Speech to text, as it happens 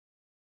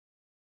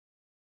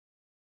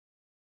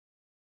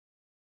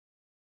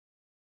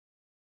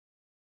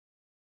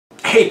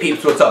Hey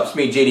peeps, what's up? It's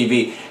me,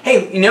 JDV.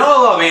 Hey, you know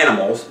I love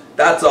animals.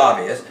 That's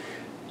obvious.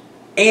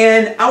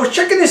 And I was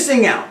checking this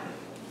thing out.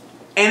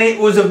 And it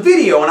was a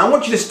video, and I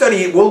want you to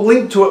study it. We'll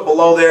link to it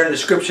below there in the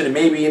description and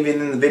maybe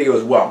even in the video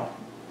as well.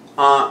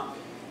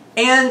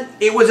 And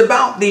it was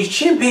about these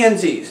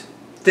chimpanzees.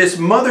 This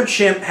mother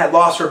chimp had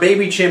lost her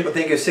baby chimp, I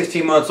think it was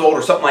 16 months old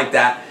or something like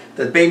that.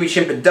 The baby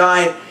chimp had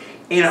died.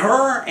 And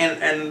her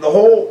and the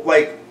whole,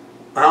 like,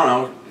 I don't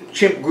know,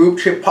 chimp group,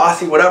 chimp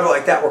posse, whatever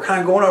like that, we're kind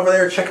of going over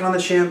there, checking on the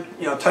chimp,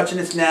 you know, touching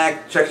its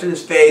neck, checking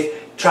its face,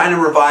 trying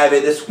to revive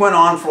it. This went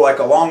on for like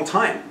a long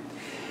time.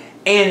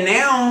 And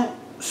now,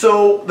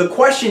 so the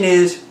question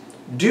is,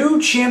 do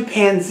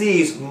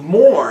chimpanzees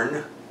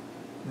mourn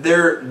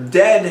their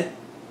dead,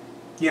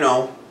 you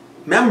know,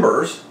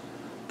 members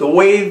the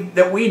way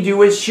that we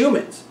do as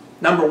humans?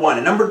 Number one.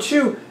 And number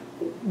two,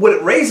 what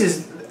it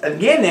raises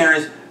again there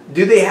is,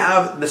 do they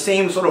have the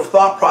same sort of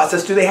thought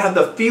process? Do they have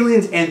the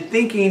feelings and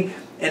thinking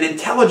and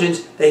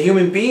intelligence that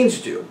human beings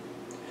do?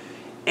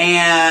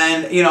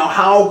 And, you know,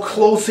 how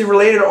closely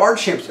related are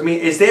chimps? I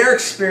mean, is their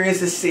experience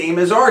the same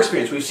as our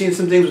experience? We've seen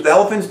some things with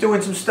elephants doing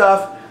some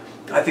stuff.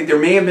 I think there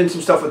may have been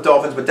some stuff with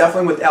dolphins, but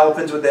definitely with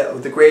elephants, with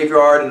the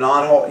graveyard and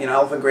on, you know,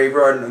 elephant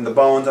graveyard and the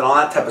bones and all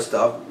that type of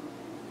stuff.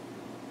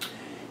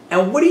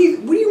 And what do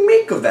you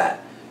make of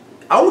that?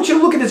 I want you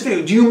to look at this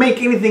video. Do you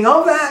make anything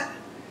of that?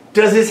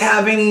 Does this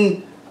have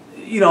any,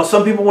 you know,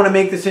 some people want to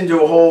make this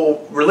into a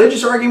whole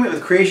religious argument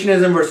with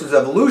creationism versus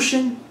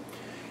evolution.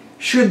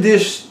 Should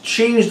this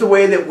change the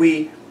way that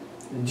we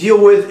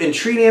deal with and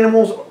treat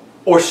animals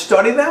or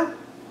study them?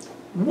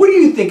 What do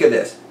you think of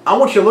this? I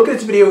want you to look at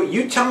this video.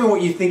 You tell me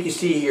what you think you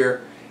see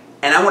here,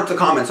 and I want the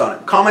comments on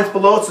it. Comments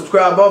below,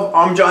 subscribe above.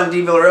 I'm John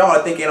D. Villarreal.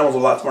 I think animals are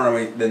a lot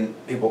smarter than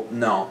people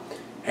know.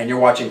 And you're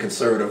watching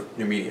conservative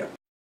new media.